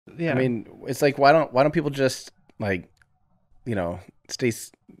yeah. I mean, it's like why don't people just like, stay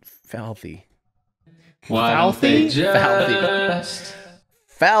healthy? Why don't they Falthy? just...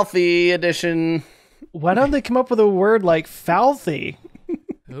 Falthy edition. Why don't they come up with a word like falthy?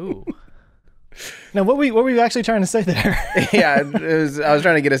 Ooh. Now, what were you actually trying to say there? Yeah, I was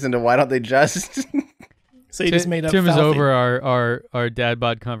trying to get us into why don't they just? So you just made up Tim is falthy. over our dad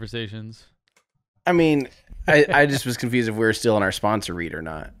bod conversations. I mean, I just was confused if we were still in our sponsor read or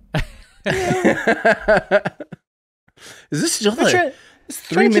not. Is this still it's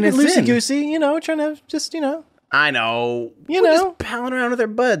 3 minutes in? Loosey goosey, trying to just, I know. You We're know. just palling around with our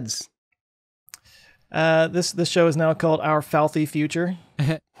buds. This show is now called Our Falthy Future.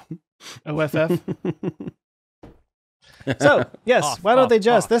 OFF. So, yes, why don't they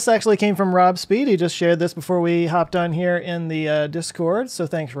just? This actually came from Rob Speed. He just shared this before we hopped on here in the Discord. So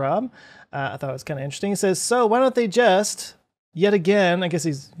thanks, Rob. I thought it was kind of interesting. He says, so why don't they just, yet again, I guess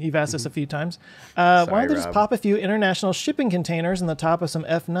you've asked this a few times, why don't they just Rob. pop a few international shipping containers on the top of some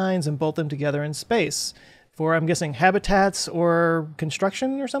F9s and bolt them together in space for, I'm guessing, habitats or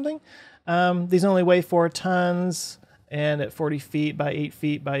construction or something? These only weigh 4 tons and at 40 feet by 8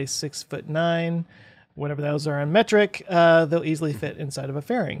 feet by 6'9", whatever those are in metric, they'll easily fit inside of a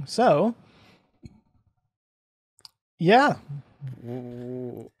fairing. So, yeah.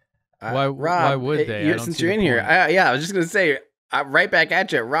 Rob, why would they? I don't Since see you're the in here, point. I was just gonna say, right back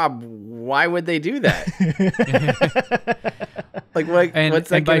at you, Rob. Why would they do that? Like, what's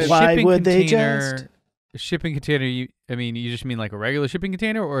that? by gonna- Why shipping would they container, just? shipping container? You just mean like a regular shipping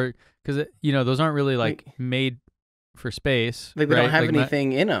container, or because those aren't really like made for space. Like they don't right? have Like,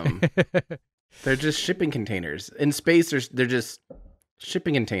 anything in them. They're just shipping containers. In space, they're just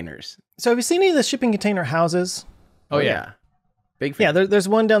shipping containers. So have you seen any of the shipping container houses? Oh yeah. Big fan. Yeah, there's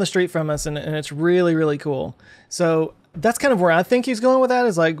one down the street from us, and it's really, really cool. So that's kind of where I think he's going with that,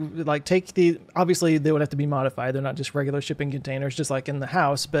 is like take obviously they would have to be modified. They're not just regular shipping containers, just like in the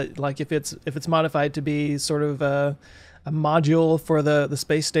house, but like if it's modified to be sort of a module for the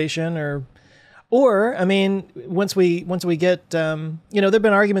space station, or I mean, once we get, there've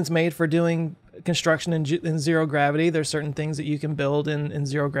been arguments made for doing construction in zero gravity. There's certain things that you can build in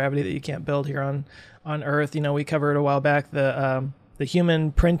zero gravity that you can't build here on Earth. We covered a while back the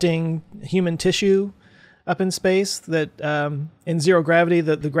human printing human tissue up in space that in zero gravity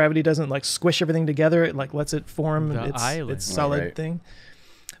the gravity doesn't like squish everything together. It like lets it form its solid thing.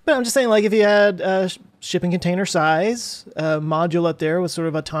 But I'm just saying, like, if you had shipping container size module up there with sort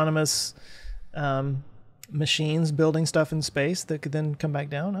of autonomous machines building stuff in space that could then come back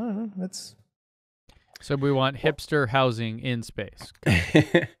down. I don't know. That's So we want hipster housing in space.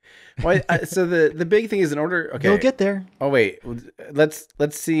 So the big thing is in order. Okay, You'll get there. Oh wait, let's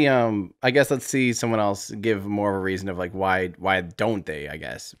see. I guess let's see someone else give more of a reason of like why don't they? I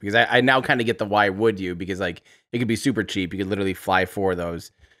guess because I now kind of get the why would you, because like it could be super cheap. You could literally fly 4 of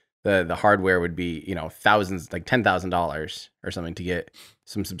those. The hardware would be thousands, like $10,000 or something to get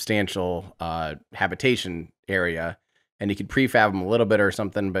some substantial habitation area, and you could prefab them a little bit or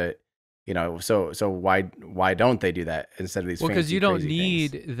something, but. So why don't they do that instead of these? Well, because you don't crazy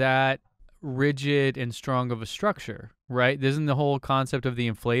need things? that rigid and strong of a structure, right? Isn't the whole concept of the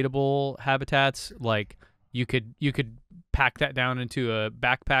inflatable habitats like you could pack that down into a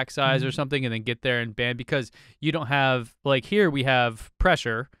backpack size or something and then get there and bam, because you don't have, like, here we have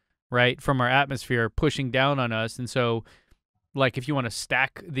pressure, right, from our atmosphere pushing down on us, and so like if you want to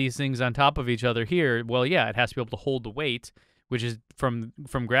stack these things on top of each other here, well, yeah, it has to be able to hold the weight, which is from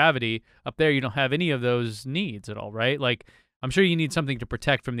gravity. Up there, you don't have any of those needs at all, right? Like, I'm sure you need something to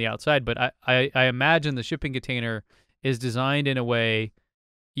protect from the outside, but I imagine the shipping container is designed in a way,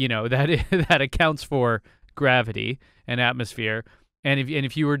 that accounts for gravity and atmosphere. And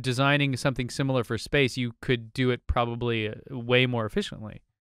if you were designing something similar for space, you could do it probably way more efficiently.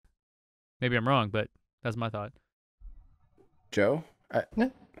 Maybe I'm wrong, but that's my thought. Joe?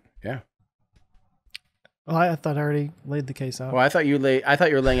 Yeah. Well, I thought I already laid the case out. Well, I thought you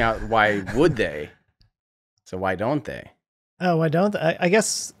were laying out why would they? So why don't they? Oh, why don't they? I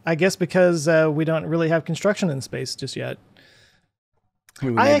guess because we don't really have construction in space just yet.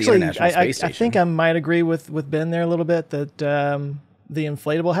 I think I might agree with Ben there a little bit that the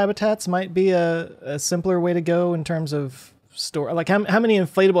inflatable habitats might be a simpler way to go in terms of store. Like how many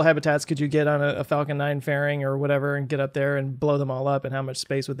inflatable habitats could you get on a Falcon 9 fairing or whatever and get up there and blow them all up, and how much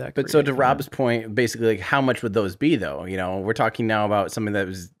space would that create? But so to Rob's point, basically, like, how much would those be though? We're talking now about something that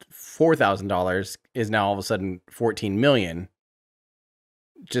was $4,000 is now all of a sudden $14 million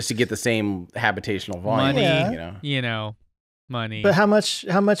just to get the same habitational volume. Money. Money. But how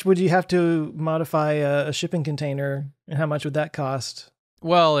much would you have to modify a shipping container, and how much would that cost?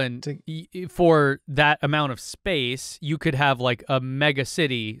 Well, and for that amount of space, you could have like a mega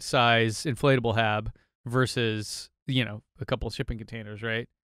city size inflatable hab versus, a couple of shipping containers, right?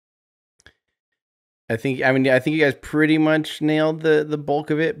 I think you guys pretty much nailed the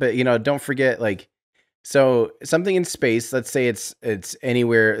bulk of it, but don't forget, like, so something in space, let's say it's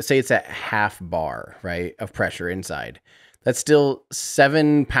anywhere, say it's at half bar, right, of pressure inside. That's still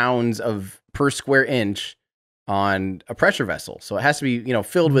 7 pounds per square inch on a pressure vessel. So it has to be,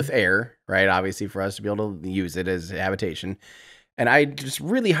 filled with air, right? Obviously, for us to be able to use it as habitation. And I just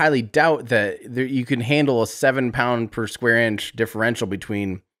really highly doubt that you can handle a 7 pound per square inch differential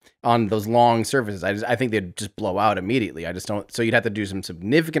on those long surfaces. I think they'd just blow out immediately. I just don't. So you'd have to do some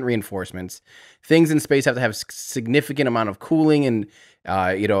significant reinforcements. Things in space have to have significant amount of cooling and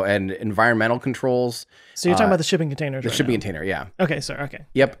and environmental controls. So you're talking about the shipping containers. The right shipping now. container, yeah. Okay, sorry. Okay.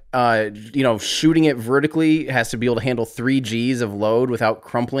 Yep. Shooting it vertically has to be able to handle 3 Gs of load without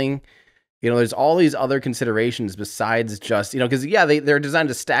crumpling. There's all these other considerations besides just, because they're designed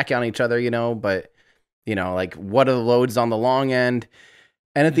to stack on each other, but like what are the loads on the long end?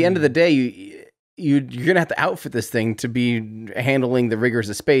 And at the end of the day, you're going to have to outfit this thing to be handling the rigors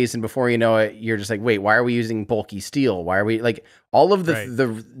of space. And before you know it, you're just like, wait, why are we using bulky steel? Why are we like all of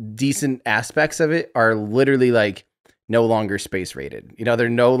the decent aspects of it are literally like no longer space rated. They're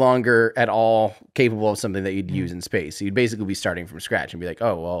no longer at all capable of something that you'd use in space. So you'd basically be starting from scratch and be like,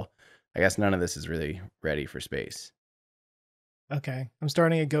 oh, well, I guess none of this is really ready for space. Okay. I'm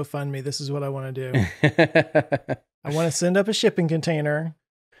starting a GoFundMe. This is what I want to do. I want to send up a shipping container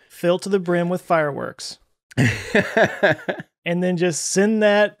filled to the brim with fireworks. And then just send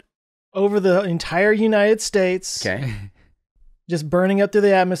that over the entire United States. Okay. Just burning up through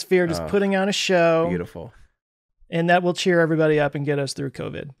the atmosphere, just putting on a show. Beautiful. And that will cheer everybody up and get us through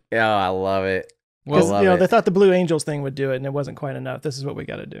COVID. Yeah, I love it. Because they thought the Blue Angels thing would do it, and it wasn't quite enough. This is what we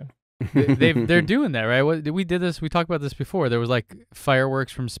got to do. They're doing that, right? We did this. We talked about this before. There was like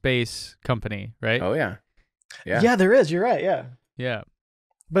fireworks from space company, right? Oh yeah. Yeah, there is. You're right. Yeah. Yeah.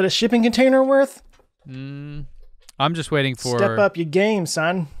 But a shipping container worth? I'm just waiting for... Step up your game,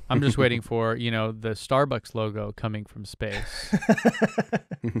 son. I'm just waiting for, the Starbucks logo coming from space.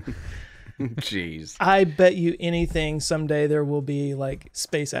 Jeez. I bet you anything someday there will be like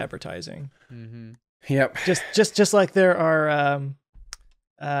space advertising. Mm-hmm. Yep. Just like there are,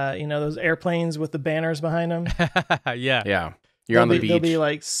 those airplanes with the banners behind them. Yeah. Yeah. You're on the beach. There'll be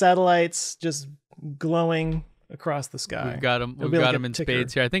like satellites just glowing across the sky. We've got them. It'll We've be got like them a in ticker.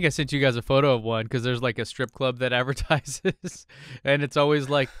 spades here. I think I sent you guys a photo of one because there's like a strip club that advertises, and it's always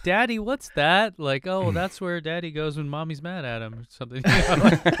like, "Daddy, what's that?" Like, "Oh, that's where Daddy goes when Mommy's mad at him," or something. And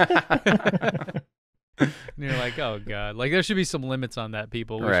you're like, "Oh God!" Like, there should be some limits on that.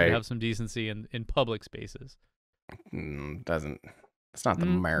 People, we should have some decency in public spaces. Doesn't. It's not the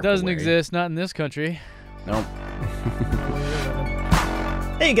American Doesn't way. exist. Not in this country. Nope.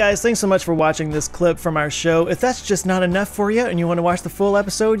 Hey guys, thanks so much for watching this clip from our show. If that's just not enough for you and you want to watch the full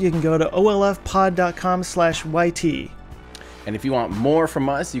episode, you can go to olfpod.com/YT. And if you want more from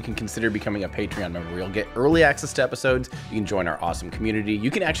us, you can consider becoming a Patreon member. You'll get early access to episodes. You can join our awesome community. You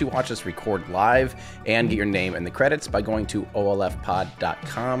can actually watch us record live and get your name in the credits by going to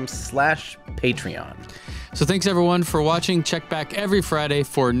olfpod.com/Patreon. So thanks everyone for watching. Check back every Friday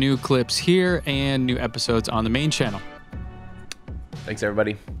for new clips here and new episodes on the main channel. Thanks,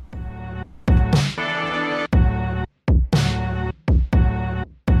 everybody.